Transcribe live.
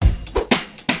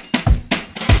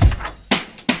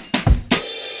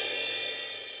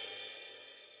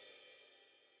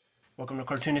Welcome to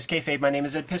Cartoonist Kayfabe. My name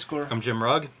is Ed Piskor. I'm Jim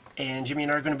Rugg. And Jimmy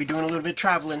and I are going to be doing a little bit of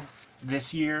traveling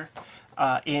this year.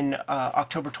 In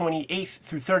October 28th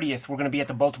through 30th, we're going to be at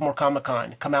the Baltimore Comic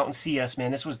Con. Come out and see us,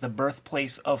 man. This was the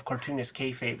birthplace of Cartoonist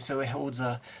Kayfabe, so it holds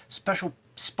a special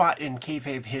spot in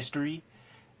Kayfabe history.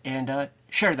 And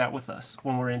share that with us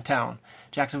when we're in town.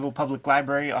 Jacksonville Public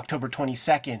Library, October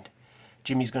 22nd.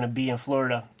 Jimmy's going to be in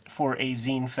Florida for a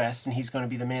zine fest, and he's going to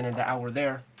be the man of the hour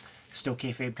there. Still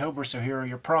Kayfabe-tober, so here are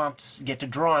your prompts. Get to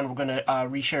drawing. We're going to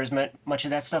reshare as much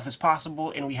of that stuff as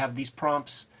possible, and we have these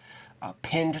prompts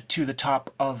pinned to the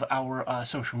top of our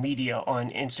social media on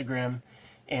Instagram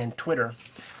and Twitter.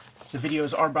 The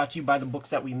videos are brought to you by the books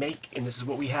that we make, and this is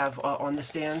what we have on the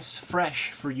stands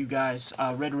fresh for you guys.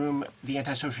 Red Room, The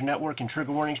Antisocial Network, and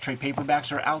Trigger Warnings trade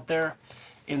paperbacks are out there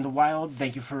in the wild.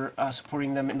 Thank you for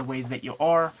supporting them in the ways that you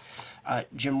are.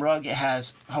 Jim Rugg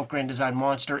has Hulk Grand Design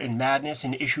Monster in Madness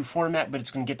in issue format, but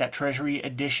it's going to get that Treasury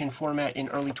Edition format in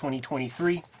early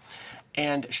 2023.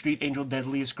 And Street Angel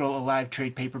Deadliest Girl Alive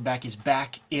trade paperback is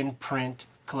back in print,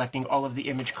 collecting all of the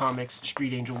Image Comics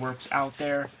Street Angel works out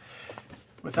there.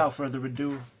 Without further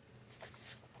ado,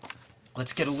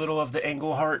 let's get a little of the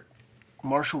Englehart,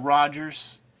 Marshall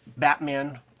Rogers,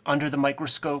 Batman Under the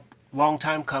Microscope. Long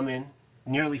time coming.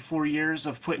 Nearly 4 years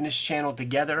of putting this channel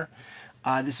together.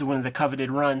 This is one of the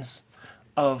coveted runs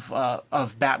of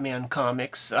Batman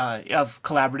comics, of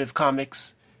collaborative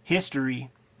comics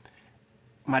history.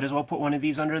 Might as well put one of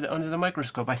these under the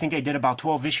microscope. I think I did about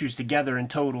 12 issues together in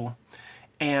total,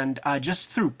 and just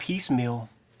through piecemeal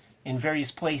in various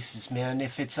places, man.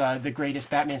 If it's the greatest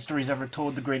Batman stories ever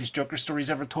told, the greatest Joker stories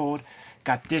ever told,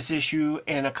 got this issue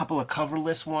and a couple of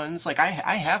coverless ones. Like I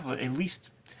have at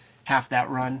least half that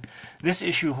run. This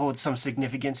issue holds some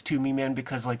significance to me, man,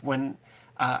 because like when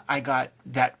I got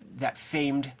that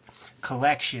famed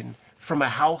collection from a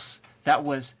house that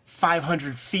was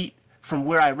 500 feet from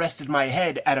where I rested my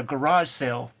head at a garage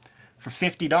sale for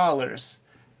 $50.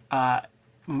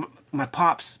 My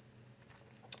pops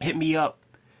hit me up,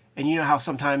 and you know how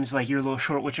sometimes like you're a little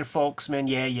short with your folks, man.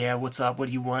 Yeah, what's up? What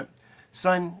do you want?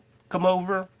 Son, come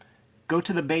over, go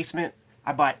to the basement.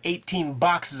 I bought 18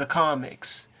 boxes of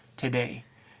comics today.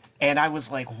 And I was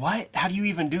like, what? How do you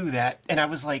even do that? And I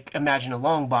was like, imagine a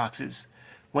long boxes.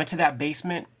 Went to that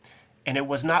basement, and it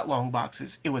was not long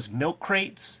boxes. It was milk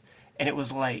crates, and it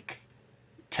was like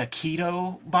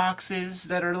taquito boxes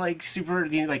that are like super,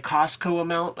 like Costco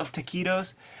amount of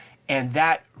taquitos. And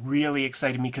that really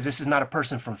excited me because this is not a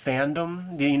person from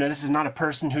fandom. You know, this is not a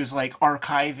person who's like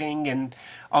archiving and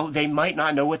all. They might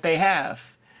not know what they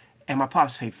have. And my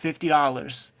pops paid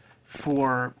 $50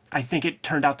 for, I think it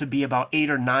turned out to be about 8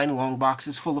 or 9 long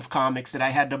boxes full of comics that I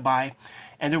had to buy.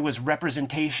 And there was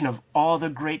representation of all the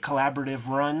great collaborative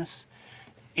runs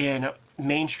in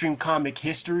mainstream comic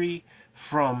history,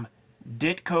 from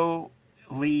Ditko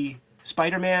Lee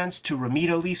Spider-Mans to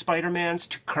Romita Lee Spider-Mans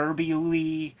to Kirby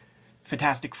Lee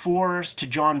Fantastic Fours to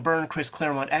John Byrne, Chris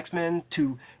Claremont X-Men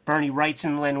to Bernie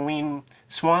Wrightson, Len Wein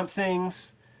Swamp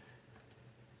Things.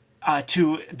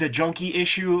 To the Junkie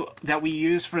issue that we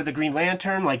used for the Green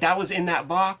Lantern. Like, that was in that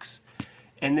box.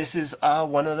 And this is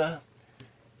one of the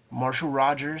Marshall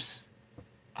Rogers,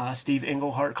 Steve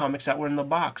Englehart comics that were in the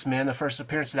box, man. The first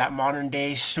appearance of that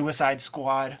modern-day Suicide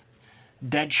Squad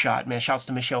Deadshot, man. Shouts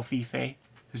to Michelle Fife,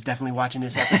 who's definitely watching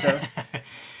this episode.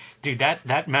 Dude,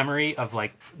 that memory of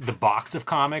like the box of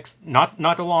comics, not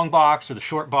the long box or the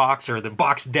short box or the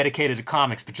box dedicated to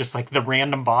comics, but just like the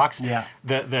random box. Yeah.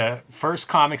 The first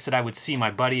comics that I would see my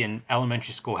buddy in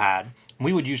elementary school had,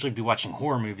 we would usually be watching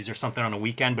horror movies or something on a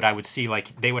weekend, but I would see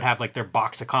like they would have like their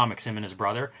box of comics, him and his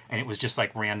brother, and it was just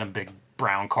like random big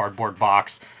brown cardboard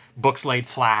box, books laid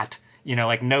flat. You know,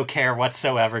 like no care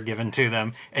whatsoever given to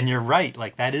them. And you're right,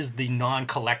 like that is the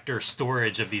non-collector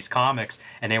storage of these comics,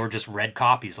 and they were just red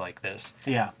copies like this.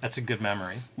 Yeah. That's a good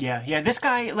memory. Yeah. This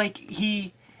guy, like,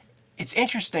 it's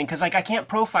interesting because like I can't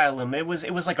profile him. It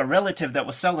was like a relative that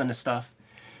was selling the stuff,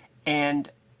 and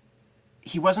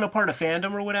he wasn't a part of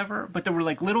fandom or whatever, but there were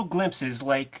like little glimpses,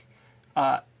 like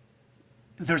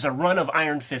there's a run of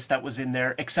Iron Fist that was in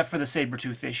there except for the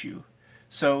Sabretooth issue.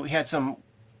 So he had some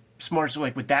smarts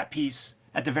like with that piece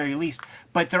at the very least,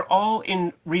 but they're all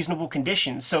in reasonable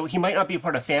condition, so he might not be a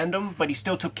part of fandom, but he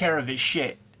still took care of his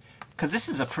shit, because this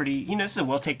is a pretty, this is a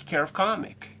well taken care of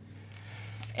comic.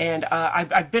 And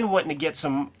I've been wanting to get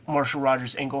some Marshall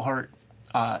Rogers Englehart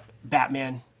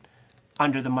Batman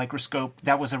Under the Microscope.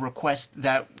 That was a request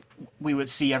that we would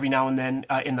see every now and then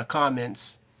in the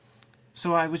comments,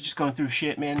 so I was just going through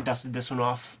shit, man, dusted this one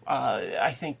off.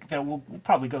 I think that we'll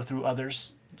probably go through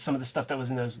others. Some of the stuff that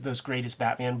was in those greatest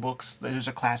Batman books. Those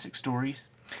are classic stories.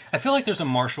 I feel like there's a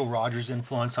Marshall Rogers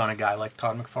influence on a guy like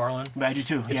Todd McFarlane. I do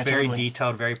too. It's Yeah, very totally.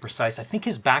 detailed, very precise. I think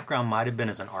his background might have been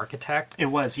as an architect. It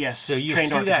was, yes. So you Trained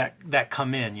see architect. that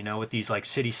come in, with these like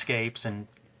cityscapes and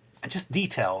just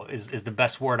detail is the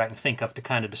best word I can think of to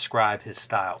kind of describe his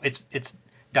style. It's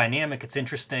dynamic, it's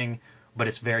interesting, but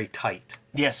it's very tight.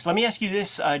 Yes. Let me ask you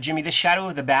this, Jimmy. This Shadow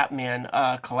of the Batman,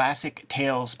 classic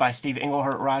tales by Steve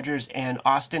Englehart Rogers and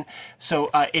Austin. So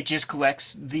it just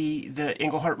collects the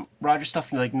Englehart Rogers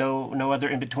stuff, like no other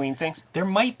in between things. There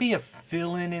might be a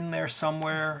fill-in in there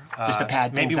somewhere, Just to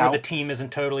pad maybe things where out. the team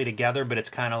isn't totally together, but it's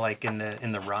kind of like in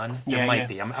the run. There Yeah, might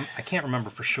yeah. be. I can't remember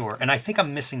for sure, and I think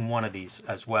I'm missing one of these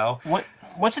as well.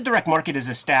 Once a direct market is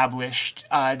established,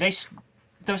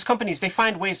 those companies, they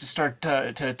find ways to start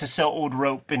to sell old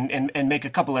rope and make a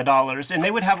couple of dollars, and they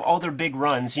would have all their big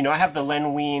runs. I have the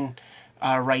Len Wein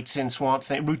Rights in Swamp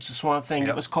Thing, Roots of Swamp Thing, Yep.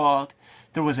 it was called.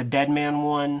 There was a Dead Man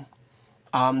one.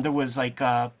 There was like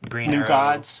Green New Arrow,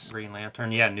 Gods. Green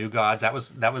Lantern, yeah, New Gods. That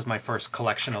was my first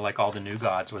collection of like all the New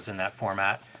Gods was in that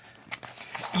format.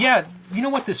 Yeah, you know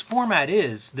what this format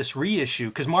is? This reissue,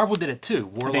 because Marvel did it too,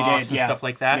 Warlocks and yeah. stuff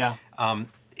like that. Yeah.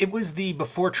 It was the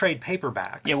before trade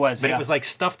paperbacks. It was, but yeah. it was like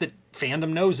stuff that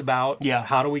fandom knows about. Yeah.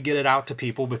 How do we get it out to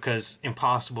people? Because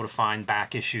impossible to find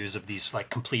back issues of these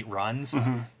like complete runs,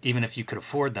 even if you could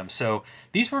afford them. So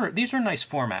these were nice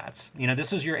formats.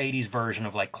 This was your '80s version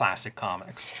of like classic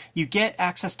comics. You get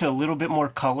access to a little bit more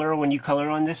color when you color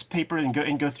on this paper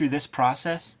and go through this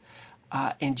process,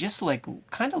 and just like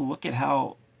kind of look at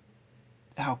how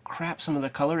crap some of the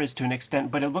color is to an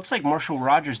extent. But it looks like Marshall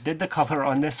Rogers did the color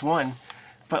on this one,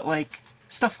 but like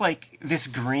stuff like this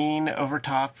green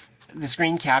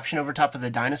caption over top of the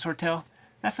dinosaur tail,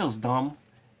 that feels dumb.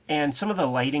 And some of the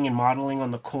lighting and modeling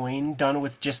on the coin done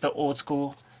with just the old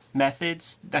school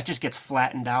methods, that just gets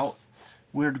flattened out.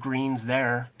 Weird greens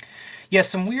there. Yeah,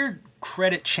 some weird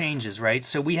credit changes, right?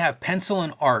 So we have pencil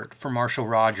and art for Marshall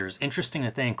Rogers. Interesting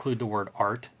that they include the word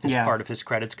art as Yeah. part of his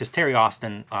credits, because Terry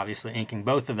Austin obviously inking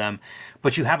both of them.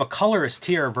 But you have a colorist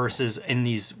here versus in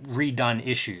these redone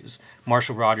issues,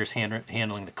 Marshall Rogers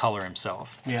handling the color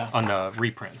himself on the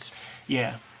reprints.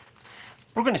 Yeah.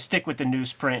 We're going to stick with the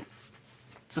newsprint.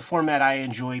 It's a format I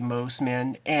enjoy most,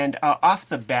 man. And off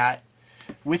the bat,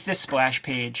 with this splash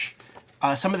page,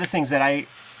 some of the things that I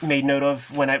made note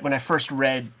of when I first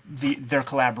read their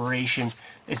collaboration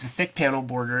is the thick panel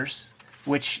borders,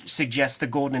 which suggests the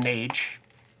golden age.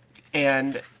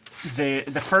 And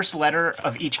the first letter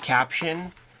of each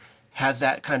caption has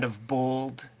that kind of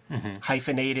bold,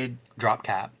 hyphenated... Drop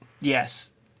cap.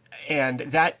 Yes. And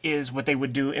that is what they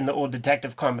would do in the old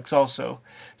Detective Comics also.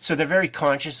 So they're very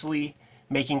consciously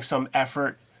making some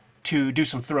effort to do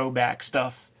some throwback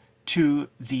stuff to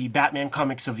the Batman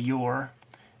comics of yore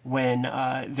when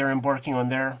they're embarking on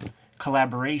their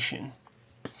collaboration.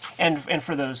 And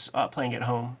for those playing at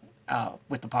home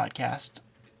with the podcast,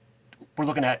 we're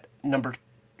looking at number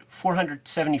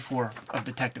 474 of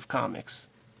Detective Comics.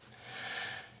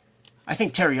 I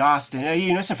think Terry Austin,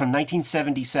 this is from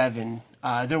 1977.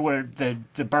 There were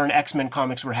the Byrne X-Men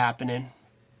comics were happening.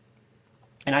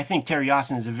 And I think Terry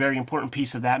Austin is a very important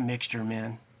piece of that mixture,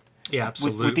 man. Yeah,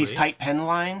 absolutely. With these tight pen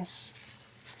lines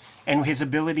and his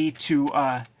ability to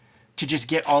just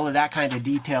get all of that kind of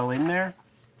detail in there.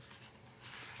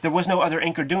 There was no other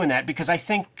inker doing that, because I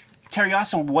think Terry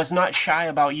Austin was not shy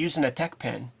about using a tech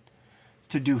pen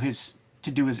to do his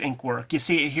ink work. You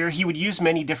see it here, he would use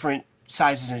many different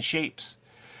sizes and shapes.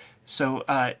 So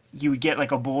you would get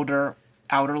like a bolder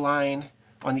outer line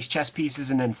on these chest pieces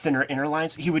and then thinner inner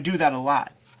lines. He would do that a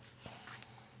lot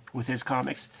with his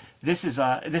comics. This is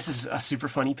a super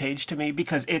funny page to me,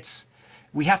 because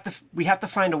we have to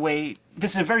find a way.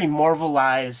 This is a very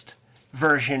Marvelized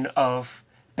version of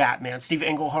Batman. Steve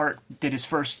Englehart did his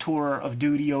first tour of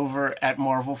duty over at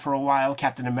Marvel for a while.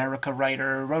 Captain America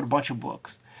writer, wrote a bunch of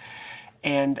books,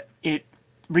 and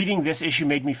reading this issue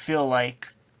made me feel like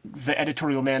the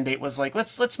editorial mandate was like,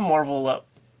 let's Marvel up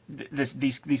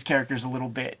these characters a little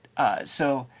bit.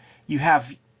 So you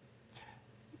have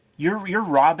your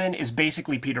Robin is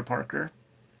basically Peter Parker,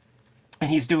 and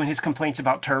he's doing his complaints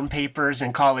about term papers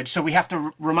in college. So we have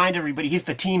to remind everybody he's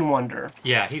the teen wonder.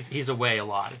 Yeah, he's away a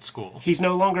lot at school. He's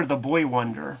no longer the boy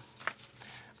wonder.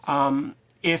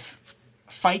 If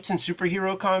fights in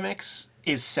superhero comics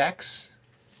is sex,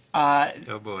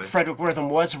 Oh boy. Frederick Wertham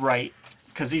was right,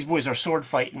 because these boys are sword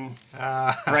fighting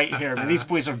right here. But these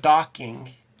boys are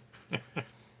docking.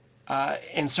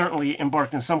 And certainly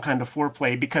embarked in some kind of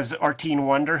foreplay, because our teen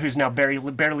wonder, who's now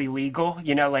barely legal,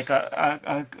 like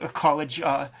a college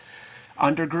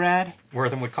undergrad,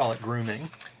 Wortham would call it grooming.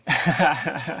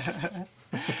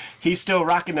 he's still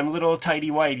rocking them little tighty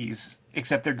whities.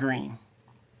 except they're green.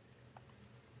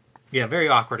 Yeah, very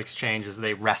awkward exchange as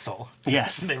they wrestle.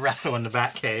 Yes. They wrestle in the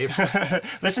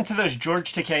Batcave. Listen to those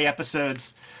George Takei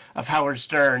episodes of Howard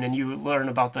Stern, and you learn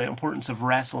about the importance of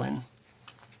wrestling.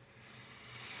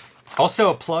 Also,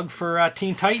 a plug for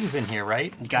Teen Titans in here,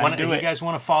 right? Gotta do it. You guys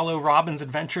want to follow Robin's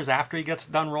adventures after he gets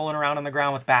done rolling around on the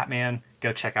ground with Batman?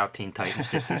 Go check out Teen Titans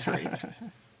 53.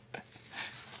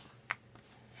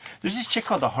 There's this chick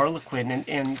called the Harlequin,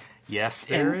 and Yes,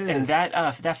 there is. And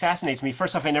that fascinates me.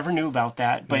 First off, I never knew about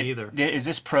that. But Me either. Is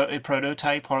this a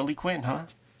prototype Harley Quinn, huh?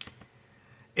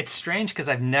 It's strange because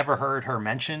I've never heard her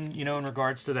mentioned, in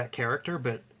regards to that character,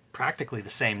 but practically the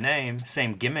same name,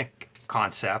 same gimmick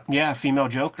concept. Yeah, female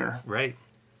Joker. Right.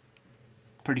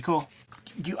 Pretty cool.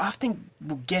 You often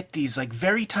will get these like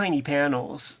very tiny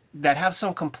panels that have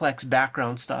some complex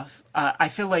background stuff. I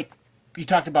feel like you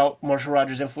talked about Marshall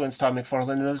Rogers' influence, Todd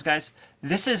McFarlane, and those guys.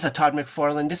 This is a Todd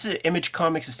McFarlane. This is an Image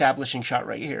Comics establishing shot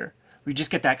right here. We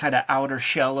just get that kind of outer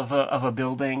shell of a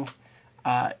building.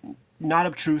 Not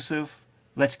obtrusive.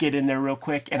 Let's get in there real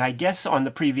quick. And I guess on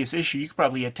the previous issue, you could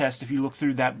probably attest if you look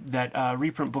through that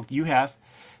reprint book you have,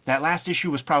 that last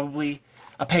issue was probably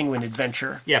a Penguin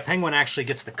adventure. Yeah, Penguin actually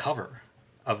gets the cover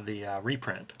of the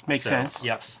reprint. Makes sense.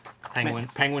 Yes,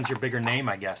 Penguin's your bigger name,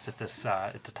 I guess, at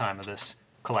the time of this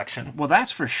collection. Well,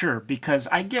 that's for sure, because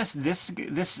I guess this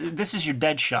is your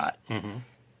Deadshot,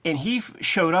 and he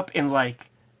showed up in like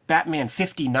Batman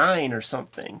 59 or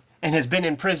something, and has been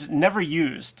in prison, never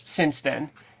used since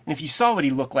then. And if you saw what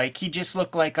he looked like, he just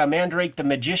looked like a Mandrake the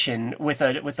Magician with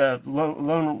a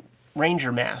Lone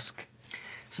Ranger mask.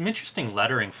 Some interesting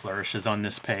lettering flourishes on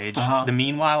this page. Uh-huh. The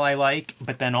Meanwhile I like,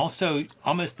 but then also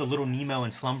almost the little Nemo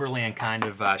in Slumberland kind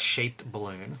of shaped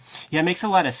balloon. Yeah, it makes a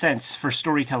lot of sense for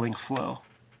storytelling flow.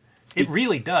 It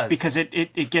really does. Because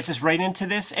it gets us right into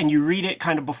this, and you read it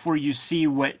kind of before you see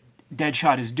what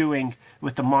Deadshot is doing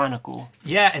with the monocle.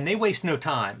 Yeah, and they waste no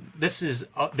time. This is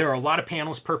there are a lot of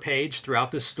panels per page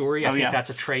throughout this story. I think that's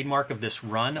a trademark of this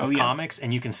run of comics,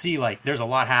 and you can see like there's a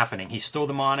lot happening. He stole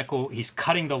the monocle. He's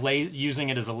cutting using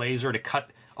it as a laser to cut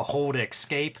a hole to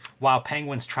escape, while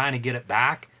Penguin's trying to get it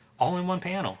back, all in one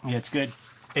panel. Yeah, it's good.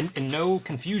 And no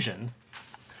confusion.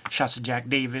 Shots of Jack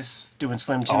Davis doing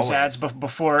Slim Jim's ads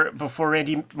before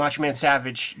Randy Macho Man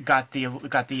Savage got the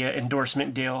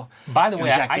endorsement deal. By the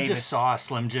way, I just saw a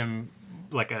Slim Jim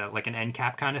like an end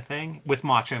cap kind of thing with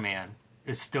Macho Man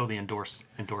is still the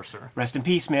endorser. Rest in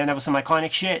peace, man. That was some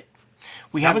iconic shit.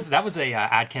 That was a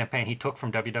ad campaign he took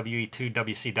from WWE to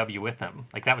WCW with him.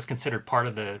 Like that was considered part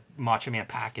of the Macho Man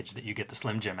package that you get the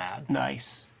Slim Jim ad.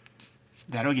 Nice.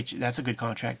 That'll get you. That's a good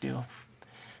contract deal.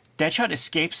 Deadshot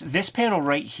escapes. This panel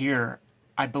right here,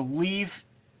 I believe,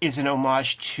 is an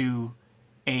homage to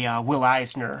a Will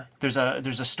Eisner. There's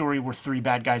a story where three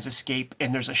bad guys escape,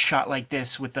 and there's a shot like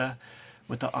this with the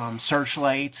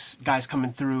searchlights, guys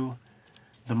coming through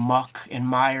the muck and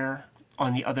mire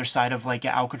on the other side of like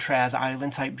an Alcatraz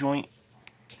Island type joint.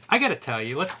 I gotta tell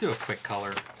you, let's do a quick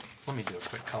color. Let me do a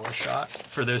quick color shot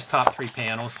for those top three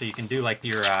panels, so you can do like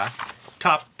your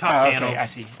top panel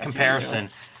comparison.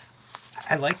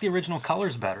 I like the original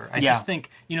colors better. I just think,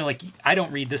 like I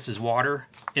don't read this as water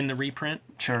in the reprint.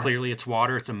 Sure. Clearly it's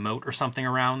water, it's a moat or something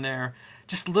around there.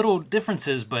 Just little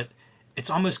differences, but it's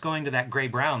almost going to that gray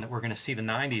brown that we're going to see the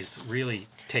 90s really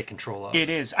take control of. It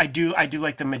is. I do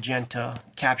like the magenta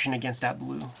caption against that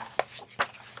blue.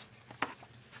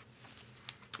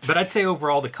 But I'd say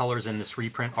overall the colors in this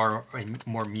reprint are a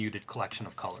more muted collection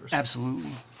of colors.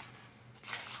 Absolutely.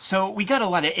 So we got a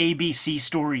lot of ABC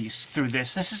stories through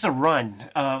this. This is a run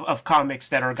of comics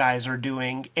that our guys are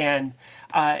doing. And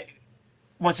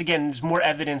once again, there's more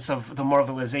evidence of the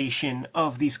Marvelization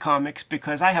of these comics,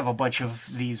 because I have a bunch of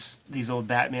these old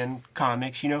Batman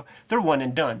comics, they're one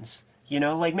and dones.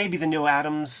 Like maybe the Neil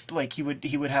Adams, like he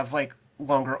would have like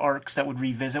longer arcs that would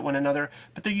revisit one another,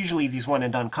 but they're usually these one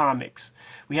and done comics.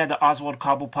 We had the Oswald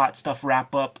Cobblepot stuff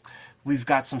wrap up. We've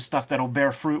got some stuff that'll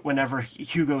bear fruit whenever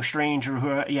Hugo Strange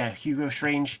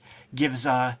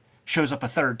shows up a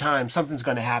third time. Something's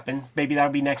going to happen. Maybe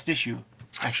that'll be next issue.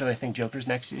 Actually, I think Joker's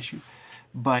next issue.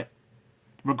 But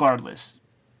regardless,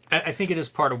 I think it is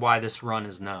part of why this run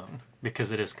is known,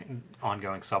 because it is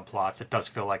ongoing subplots. It does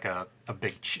feel like an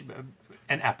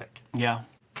epic. Yeah.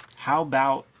 How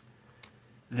about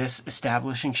this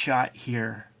establishing shot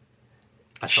here?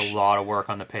 That's a lot of work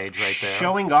on the page right there.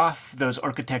 Showing off those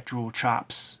architectural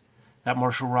chops that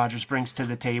Marshall Rogers brings to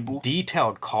the table.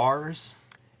 Detailed cars.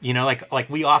 Like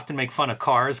we often make fun of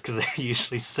cars because they're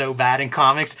usually so bad in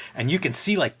comics. And you can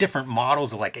see like different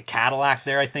models of like a Cadillac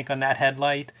there, I think, on that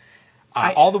headlight.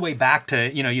 All the way back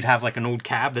to, you'd have like an old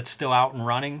cab that's still out and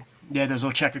running. Yeah, those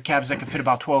little checker cabs that can fit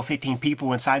about 12, 15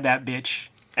 people inside that bitch.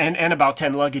 And about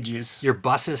 10 luggages. Your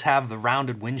buses have the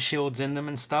rounded windshields in them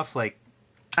and stuff. Like,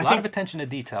 a lot of attention to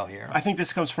detail here. I think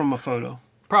this comes from a photo.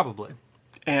 Probably.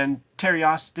 And Terry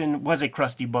Austin was a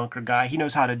crusty bunker guy. He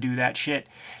knows how to do that shit.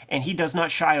 And he does not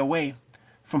shy away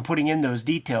from putting in those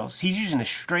details. He's using the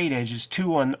straight edges,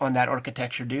 too, on that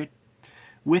architecture, dude.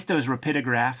 With those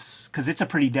rapidographs, because it's a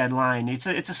pretty dead line. It's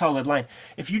a solid line.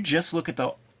 If you just look at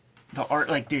the art,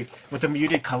 like, dude, with the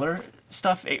muted color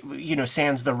stuff, it, you know,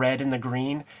 sans the red and the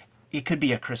green, it could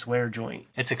be a Chris Ware joint.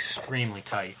 It's extremely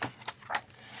tight.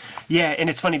 Yeah, and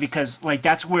it's funny because, like,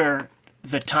 that's where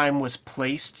the time was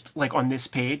placed, like, on this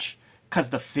page, because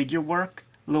the figure work,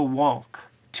 little wonk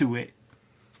to it.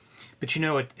 But, you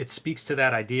know, it speaks to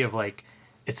that idea of, like,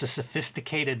 it's a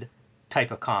sophisticated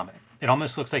type of comic. It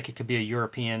almost looks like it could be a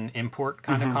European import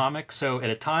kind of comic. So at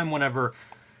a time whenever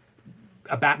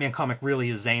a Batman comic really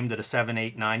is aimed at a 7,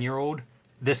 8, 9-year-old,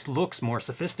 this looks more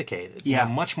sophisticated. Yeah. You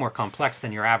know, much more complex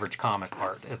than your average comic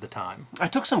art at the time. I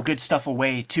took some good stuff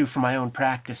away, too, from my own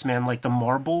practice, man. Like the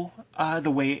marble, the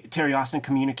way Terry Austin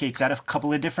communicates that a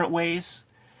couple of different ways.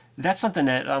 That's something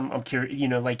that I'm curious, you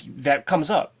know, like that comes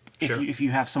up. Sure. If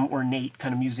you have some ornate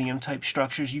kind of museum-type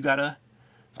structures you got to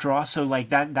draw. So, like,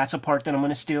 that's a part that I'm going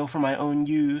to steal for my own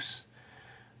use.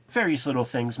 Various little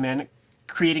things, man.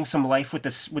 Creating some life with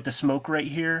the smoke right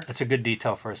here. It's a good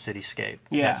detail for a cityscape.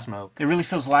 Yeah, that smoke. It really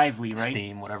feels lively, right?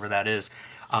 Steam, whatever that is.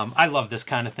 I love this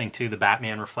kind of thing too. The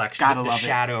Batman reflection, Gotta the love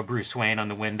shadow of Bruce Wayne on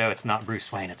the window. It's not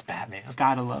Bruce Wayne, it's Batman.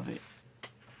 Gotta love it.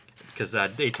 Because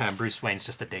daytime Bruce Wayne's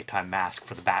just a daytime mask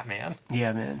for the Batman.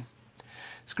 Yeah, man.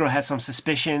 This girl has some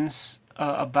suspicions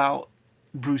about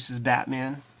Bruce's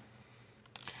Batman.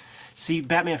 See,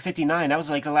 Batman 59. That was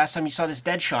like the last time you saw this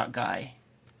Deadshot guy.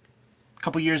 A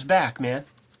couple years back, man.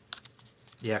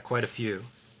 Yeah, quite a few.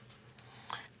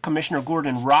 Commissioner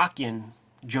Gordon rocking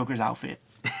Joker's outfit.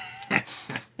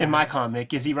 In my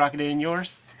comic. Is he rocking it in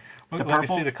yours? The Let me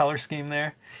purple? see the color scheme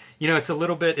there. You know, it's a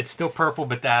little bit. It's still purple,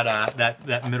 but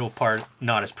that middle part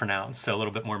not as pronounced. So a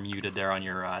little bit more muted there on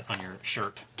your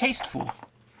shirt. Tasteful.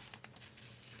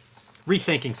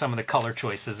 Rethinking some of the color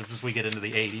choices as we get into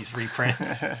the '80s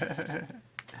reprints.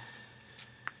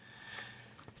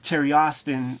 Terry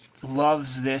Austin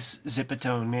loves this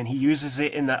Zipatone, man. He uses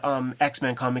it in the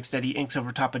X-Men comics that he inks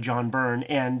over top of John Byrne,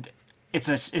 and it's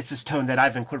this tone that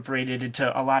I've incorporated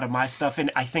into a lot of my stuff, and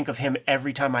I think of him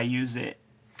every time I use it.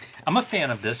 I'm a fan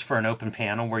of this for an open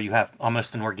panel where you have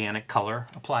almost an organic color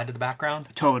applied to the background.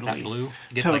 Totally. That blue. You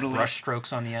get Totally. like brush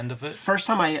strokes on the end of it. First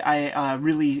time I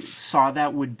really saw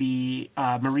that would be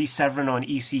Marie Severin on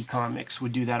EC Comics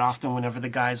would do that often whenever the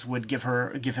guys would give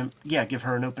her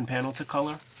an open panel to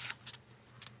color.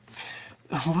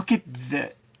 Look at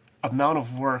the amount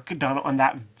of work done on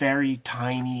that very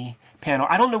tiny panel.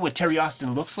 I don't know what Terry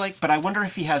Austin looks like, but I wonder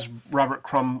if he has Robert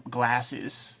Crumb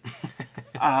glasses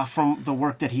from the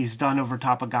work that he's done over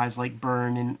top of guys like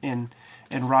Byrne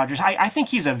and Rogers. I think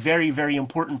he's a very, very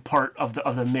important part of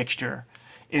the mixture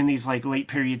in these like late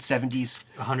period 70s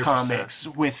 100%. comics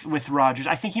with Rogers.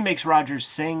 I think he makes Rogers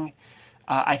sing.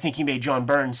 I think he made John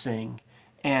Byrne sing.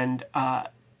 And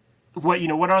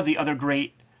what are the other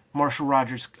great Marshall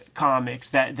Rogers comics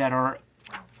that are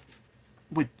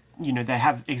with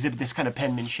that exhibit this kind of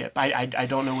penmanship? I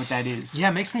don't know what that is. Yeah,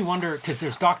 it makes me wonder because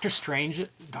there's Doctor Strange,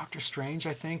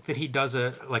 I think that he does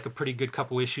a pretty good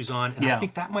couple issues on, and Yeah. I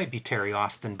think that might be Terry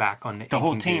Austin back on The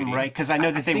whole inking team, duty. right? Because I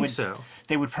know that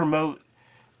they would promote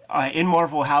in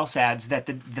Marvel House ads that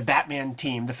the Batman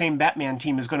team, the famed Batman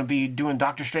team, is going to be doing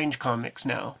Doctor Strange comics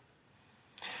now.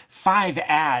 5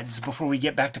 ads before we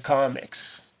get back to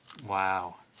comics.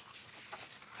 Wow,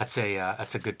 that's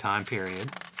a good time period.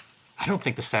 I don't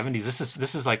think the 70s.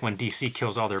 This is like when DC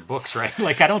kills all their books, right?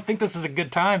 Like I don't think this is a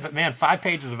good time. But man, 5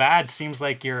 pages of ads seems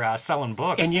like you're selling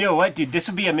books. And you know what, dude? This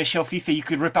would be a Michelle Fife. You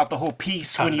could rip out the whole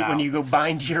piece Cut it when you out. go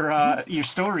bind your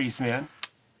stories, man.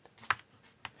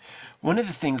 One of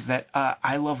the things that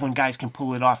I love when guys can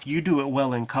pull it off. You do it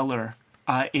well in color,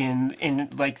 in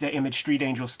like the Image Street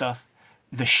Angel stuff.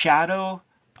 The shadow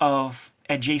of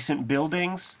adjacent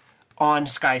buildings on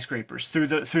skyscrapers through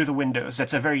the windows.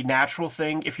 That's a very natural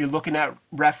thing. If you're looking at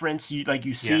reference, you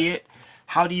see Yes. it.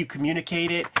 How do you communicate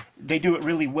it? They do it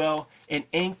really well in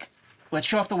ink. Let's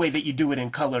show off the way that you do it in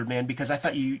color, man, because I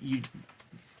thought you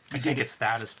I think it's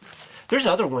that as. there's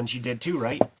other ones you did too,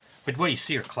 right? But what you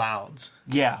see are clouds.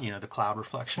 Yeah. You know, the cloud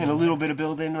reflection. And a little bit of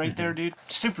build-in right there, dude.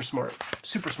 Super smart,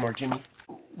 Jimmy.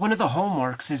 One of the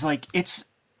hallmarks is like it's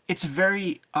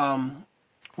very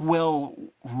well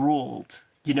ruled.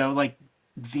 You know, like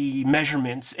the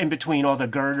measurements in between all the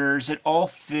girders, it all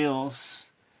feels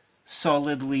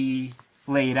solidly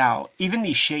laid out. Even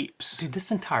these shapes. Dude,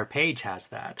 this entire page has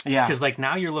that. Yeah. Because like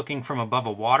now you're looking from above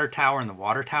a water tower, and the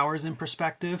water tower is in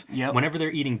perspective. Yep. Whenever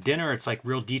they're eating dinner, it's like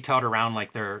real detailed around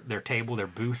like their table, their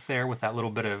booth there, with that little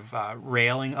bit of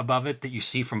railing above it that you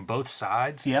see from both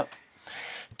sides. Yep.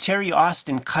 Terry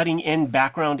Austin cutting in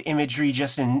background imagery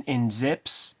just in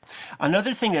zips.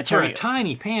 Another thing that For Terry... a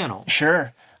tiny panel.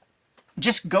 Sure.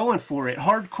 Just going for it,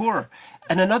 hardcore.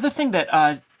 And another thing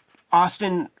that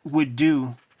Austin would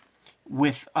do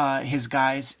with his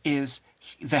guys is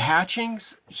the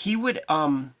hatchings. He would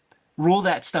rule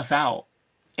that stuff out,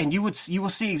 and you will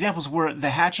see examples where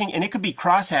the hatching, and it could be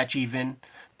crosshatch even,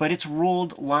 but it's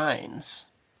ruled lines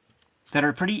that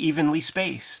are pretty evenly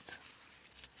spaced.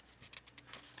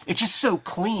 It's just so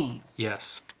clean.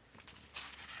 Yes.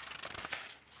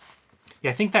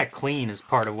 Yeah, I think that clean is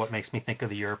part of what makes me think of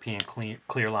the European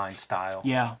clear line style.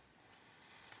 Yeah.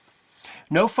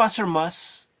 No fuss or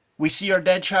muss. We see our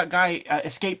Deadshot guy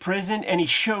escape prison, and he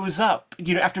shows up,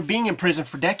 after being in prison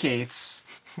for decades.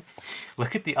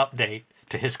 Look at the update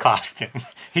to his costume.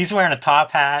 He's wearing a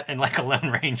top hat and like a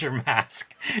Lone Ranger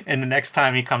mask. And the next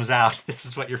time he comes out, this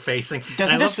is what you're facing.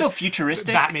 Doesn't this feel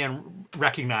futuristic? Batman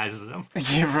recognizes him.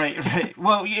 Yeah, right.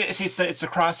 Well, yeah, see, it's the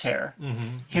Crosshair.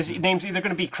 Mm-hmm. His name's either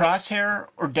going to be Crosshair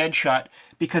or Deadshot,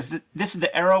 because this is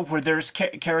the era where there's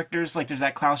characters, like there's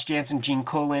that Klaus Janson, Gene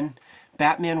Colan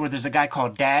Batman, where there's a guy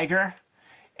called Dagger,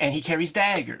 and he carries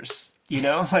daggers.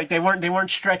 Like they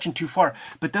weren't stretching too far.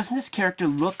 But doesn't this character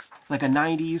look like a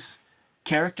 90s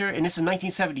character? And this is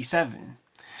 1977.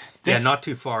 Yeah, not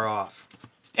too far off.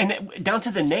 And down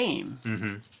to the name.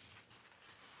 Mm-hmm.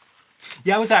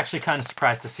 Yeah, I was actually kind of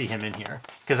surprised to see him in here.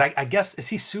 Because I guess, is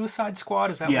he Suicide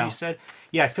Squad? Is that what you said?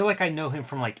 Yeah, I feel like I know him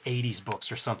from like 80s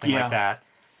books or something like that.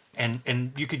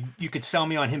 And you could sell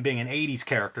me on him being an 80s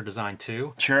character design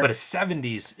too. Sure. But a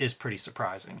 70s is pretty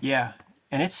surprising. Yeah.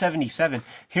 And it's 77.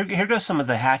 Here goes some of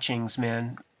the hatchings,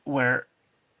 man, where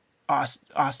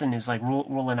Austin is like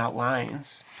rolling out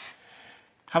lines.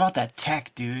 How about that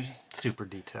tech, dude? Super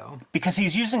detailed. Because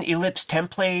he's using ellipse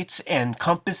templates and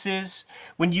compasses.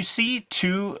 When you see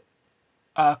two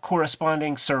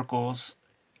corresponding circles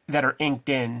that are inked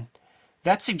in,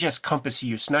 that suggests compass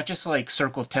use, not just like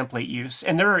circle template use.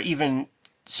 And there are even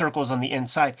circles on the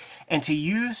inside. And to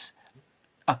use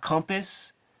a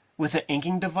compass with an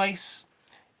inking device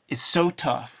is so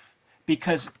tough,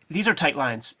 because these are tight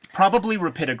lines. Probably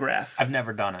rapidograph. I've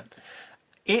never done it.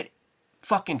 It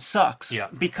fucking sucks. Yeah.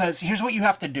 Because here's what you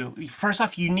have to do. First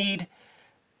off, you need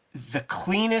the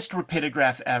cleanest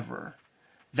rapidograph ever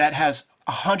that has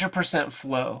 100%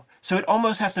 flow. So it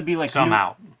almost has to be like...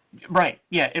 Somehow. Right,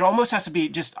 yeah. It almost has to be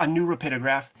just a new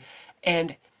rapidograph.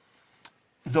 And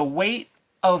the weight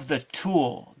of the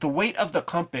tool, the weight of the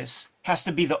compass, has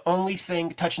to be the only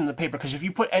thing touching the paper. Because if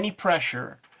you put any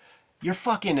pressure, you're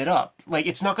fucking it up. Like,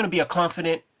 it's not going to be a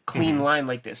confident, clean line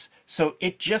like this. So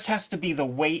it just has to be the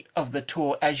weight of the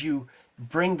tool as you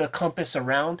bring the compass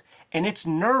around. And it's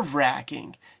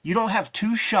nerve-wracking. You don't have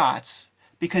two shots,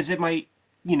 because it might,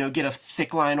 get a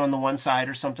thick line on the one side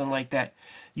or something like that.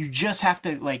 You just have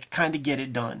to, like, kind of get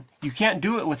it done. You can't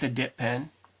do it with a dip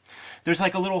pen. There's,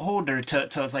 like, a little holder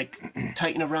to like,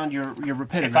 tighten around your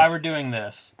rapidograph. If I were doing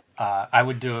this, I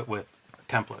would do it with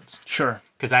templates. Sure.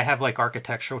 Because I have, like,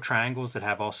 architectural triangles that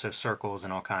have also circles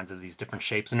and all kinds of these different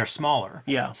shapes, and they're smaller.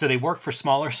 Yeah. So they work for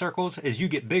smaller circles. As you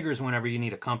get bigger is whenever you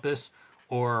need a compass,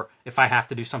 or if I have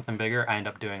to do something bigger, I end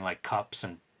up doing, like, cups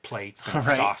and plates and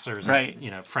saucers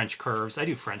and French curves. I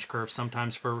do French curves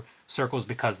sometimes for circles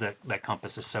because that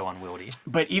compass is so unwieldy.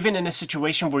 But even in a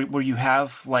situation where you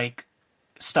have like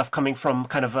stuff coming from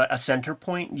kind of a center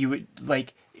point, you would,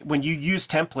 like, when you use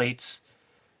templates,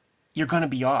 you're going to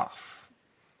be off.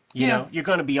 You know, you're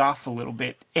going to be off a little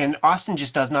bit. And Austin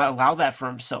just does not allow that for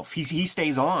himself. He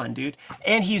stays on, dude.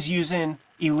 And he's using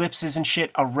ellipses and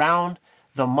shit around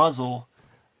the muzzle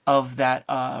of that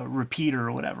repeater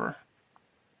or whatever.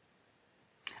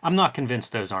 I'm not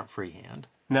convinced those aren't freehand.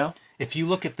 No? If you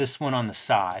look at this one on the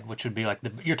side, which would be like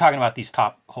you're talking about these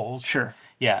top holes? Sure.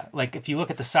 Yeah, like if you look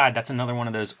at the side, that's another one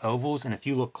of those ovals, and if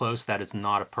you look close, that is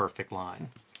not a perfect line.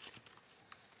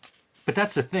 But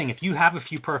that's the thing, if you have a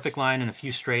few perfect line and a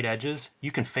few straight edges,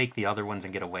 you can fake the other ones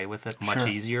and get away with it much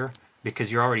easier,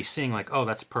 because you're already seeing like, oh,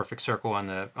 that's a perfect circle on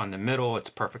the middle, it's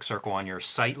a perfect circle on your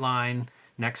sight line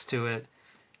next to it.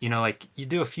 Like, you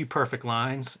do a few perfect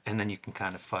lines, and then you can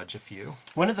kind of fudge a few.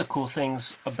 One of the cool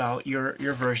things about your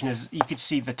version is you could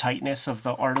see the tightness of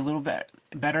the art a little bit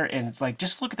better, and, like,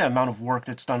 just look at the amount of work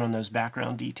that's done on those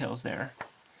background details there.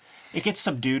 It gets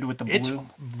subdued with the blue. It's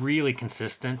really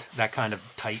consistent, that kind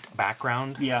of tight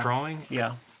background drawing.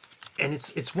 Yeah. and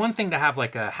it's one thing to have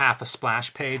like a half a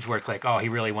splash page where it's like, oh, he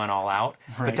really went all out.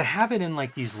 Right. But to have it in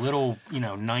like these little,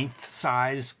 ninth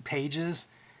size pages,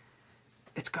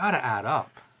 it's got to add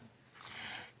up.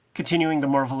 Continuing the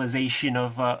Marvelization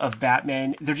of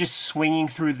Batman, they're just swinging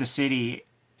through the city,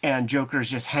 and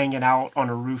Joker's just hanging out on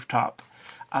a rooftop.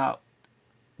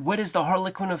 What is the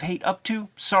Harlequin of Hate up to?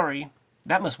 Sorry,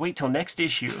 that must wait till next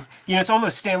issue. It's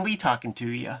almost Stan Lee talking to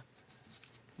you.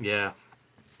 Yeah.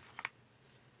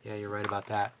 Yeah, you're right about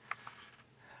that.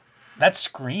 That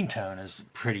screen tone is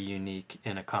pretty unique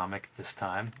in a comic this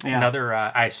time. Yeah. Another,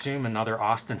 I assume, another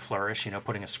Austin flourish.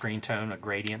 Putting a screen tone, a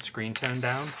gradient screen tone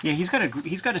down. Yeah, he's got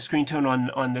a screen tone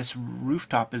on this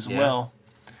rooftop as well.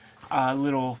 A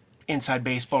little inside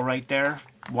baseball right there.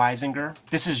 Weisinger.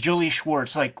 This is Julie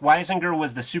Schwartz. Like, Weisinger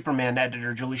was the Superman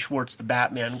editor. Julie Schwartz, the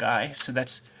Batman guy. So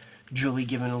that's Julie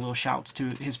giving a little shouts to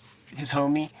his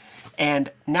homie.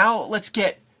 And now let's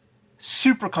get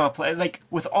super complex. Like,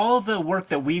 with all the work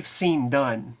that we've seen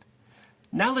done,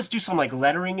 now let's do some like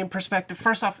lettering in perspective.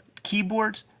 First off,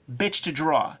 keyboards, bitch to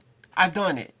draw. I've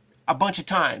done it a bunch of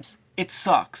times. It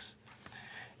sucks.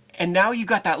 And now you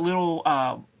got that little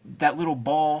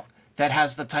ball that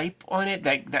has the type on it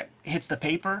that hits the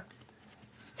paper,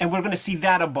 and we're going to see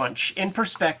that a bunch in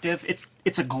perspective.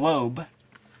 It's a globe.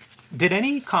 Did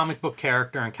any comic book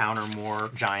character encounter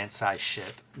more giant-sized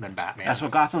shit than Batman? That's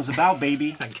what Gotham's about,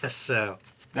 baby. I guess so.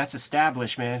 That's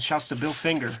established, man. Shouts to Bill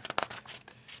Finger.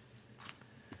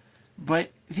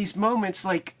 But these moments,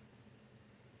 like,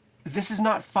 this is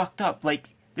not fucked up. Like,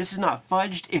 this is not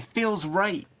fudged. It feels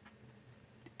right.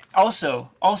 Also,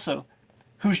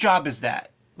 whose job is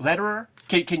that? Letterer?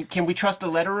 Can we trust a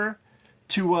letterer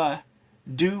to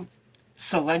do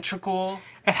cylindrical,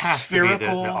 It has spherical to be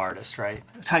the artist, right?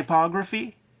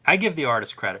 typography? I give the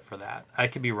artist credit for that. I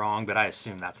could be wrong, but I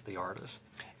assume that's the artist.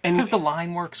 And Because the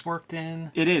line work's worked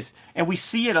in. it is, and we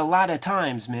see it a lot of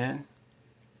times, man.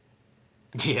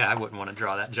 Yeah, I wouldn't want to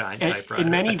draw that giant In typewriter.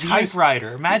 many a views-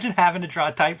 typewriter. Imagine having to draw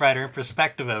a typewriter in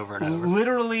perspective over and over.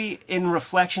 Literally, in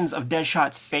reflections of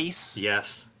Deadshot's face,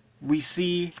 Yes. we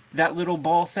see that little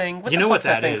ball thing. What You the know what fuck's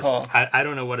that that thing is? called? I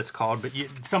don't know what it's called, but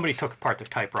somebody took apart the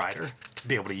typewriter to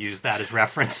be able to use that as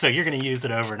reference, so you're going to use it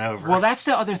over and over. Well, that's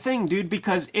the other thing, dude,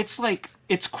 because it's like,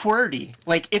 it's QWERTY.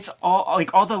 Like, it's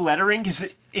all the lettering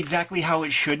is exactly how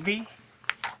it should be.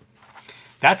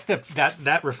 That's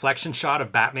that reflection shot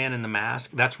of Batman in the mask.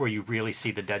 That's where you really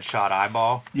see the Deadshot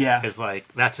eyeball. Yeah. Is like,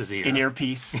 that's his ear. An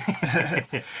earpiece.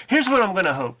 Here's what I'm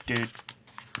gonna hope, dude.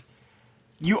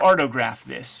 You artograph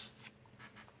this.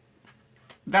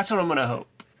 That's what I'm gonna hope.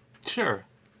 Sure.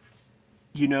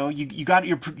 You got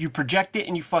you project it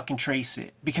and you fucking trace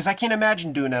it, because I can't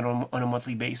imagine doing that on a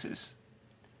monthly basis.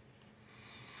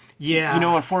 Yeah.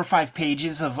 On 4 or 5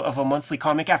 pages of a monthly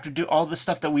comic after do all the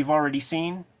stuff that we've already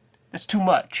seen. That's too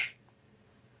much.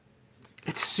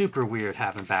 It's super weird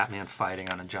having Batman fighting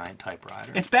on a giant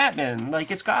typewriter. It's Batman,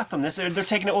 like it's Gotham. They're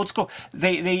taking it old school.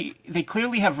 They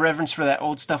clearly have reverence for that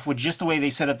old stuff with just the way they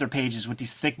set up their pages with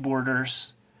these thick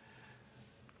borders,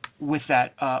 with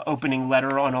that opening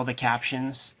letter on all the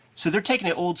captions. So they're taking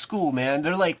it old school, man.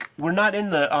 They're like, we're not in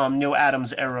the Neil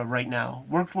Adams era right now.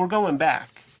 We're going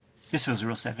back. This feels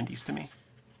real 70s to me.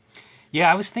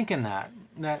 Yeah, I was thinking that.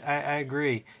 I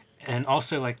agree. And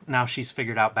also, like, now she's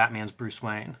figured out Batman's Bruce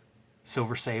Wayne.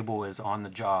 Silver Sable is on the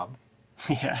job.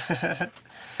 Yeah.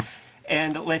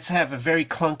 And let's have a very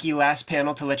clunky last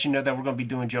panel to let you know that we're going to be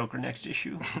doing Joker next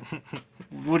issue.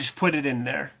 We'll just put it in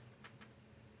there.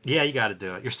 Yeah, you got to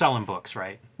do it. You're selling books,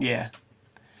 right? Yeah.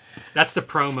 That's the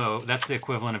promo. That's the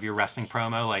equivalent of your wrestling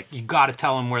promo. Like, you got to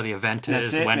tell them where the event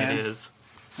That's is, it, when man. it is.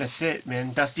 That's it,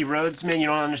 man. Dusty Rhodes, man, you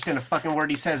don't understand a fucking word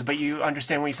he says, but you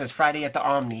understand when he says Friday at the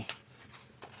Omni.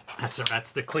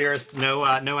 That's the clearest. No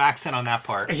accent on that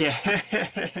part. Yeah.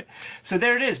 So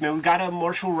there it is, man. We got a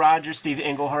Marshall Rogers, Steve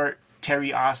Englehart,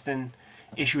 Terry Austin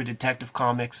issue of Detective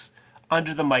Comics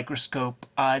Under the Microscope.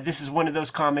 This is one of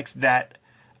those comics that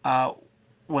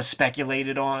was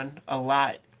speculated on a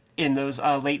lot in those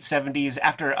late 70s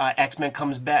after X-Men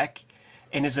comes back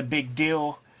and is a big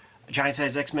deal. Giant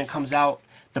Size X-Men comes out.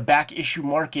 The back issue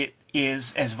market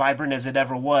is as vibrant as it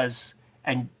ever was,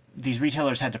 and these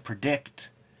retailers had to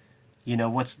predict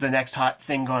what's the next hot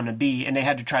thing going to be, and they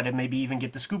had to try to maybe even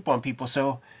get the scoop on people.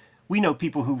 So we know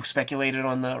people who speculated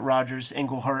on the Rogers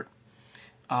Englehart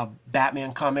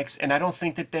Batman comics, and I don't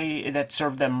think that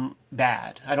served them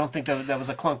bad. I don't think that was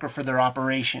a clunker for their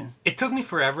operation. It took me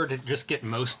forever to just get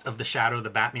most of the Shadow of the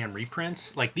Batman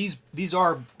reprints. Like, these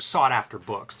are sought after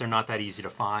books. They're not that easy to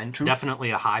find. True.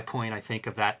 Definitely a high point, I think,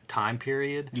 of that time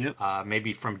period. Yep.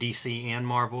 Maybe from DC and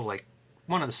Marvel, like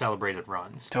one of the celebrated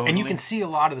runs. Totally. And you can see a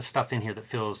lot of the stuff in here that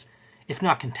feels if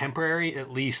not contemporary,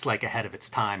 at least like ahead of its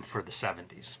time for the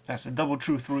 70s. That's a double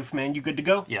truth, Ruth, man. You good to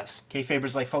go? Yes.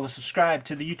 Kayfabers, like, follow, subscribe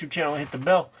to the YouTube channel, and hit the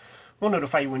bell. We'll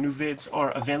notify you when new vids are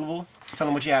available. Tell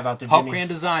them what you have out there, Hulk Jimmy. Grand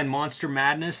Design, Monster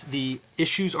Madness. The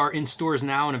issues are in stores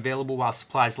now and available while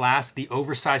supplies last. The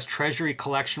oversized Treasury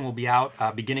collection will be out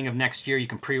beginning of next year. You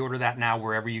can pre-order that now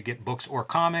wherever you get books or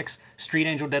comics. Street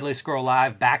Angel Deadly Squirrel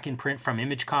Live, back in print from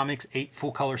Image Comics. 8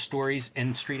 full-color stories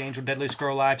in Street Angel Deadly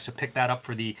Squirrel Live. So pick that up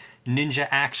for the ninja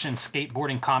action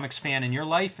skateboarding comics fan in your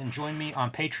life. And join me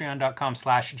on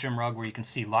patreon.com/JimRugg, where you can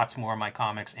see lots more of my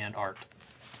comics and art.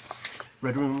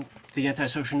 Red Room, the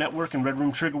Antisocial Network, and Red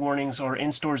Room Trigger Warnings are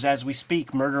in stores as we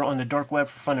speak. Murder on the Dark Web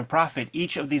for Fun and Profit.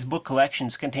 Each of these book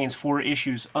collections contains 4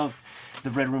 issues of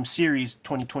the Red Room series,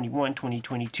 2021,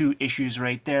 2022 issues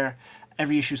right there.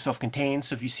 Every issue is self-contained,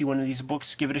 so if you see one of these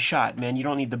books, give it a shot, man. You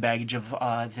don't need the baggage of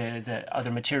the other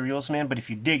materials, man, but if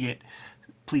you dig it,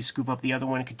 please scoop up the other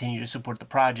one and continue to support the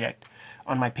project.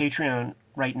 On my Patreon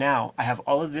right now, I have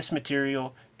all of this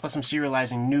material, plus I'm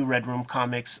serializing new Red Room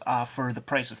comics for the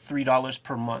price of $3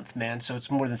 per month, man. So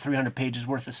it's more than 300 pages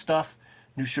worth of stuff.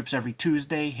 New strips every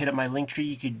Tuesday. Hit up my Linktree.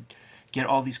 You could get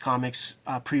all these comics,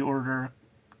 pre-order,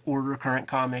 order current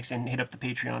comics, and hit up the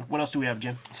Patreon. What else do we have,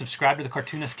 Jim? Subscribe to the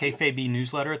Cartoonist Kayfabe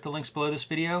newsletter at the links below this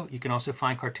video. You can also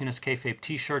find Cartoonist Kayfabe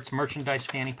t-shirts, merchandise,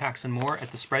 fanny packs, and more at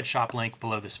the spread shop link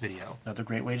below this video. Another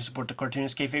great way to support the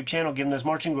Cartoonist Kayfabe channel. Give them those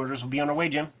marching orders. We'll be on our way,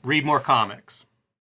 Jim. Read more comics.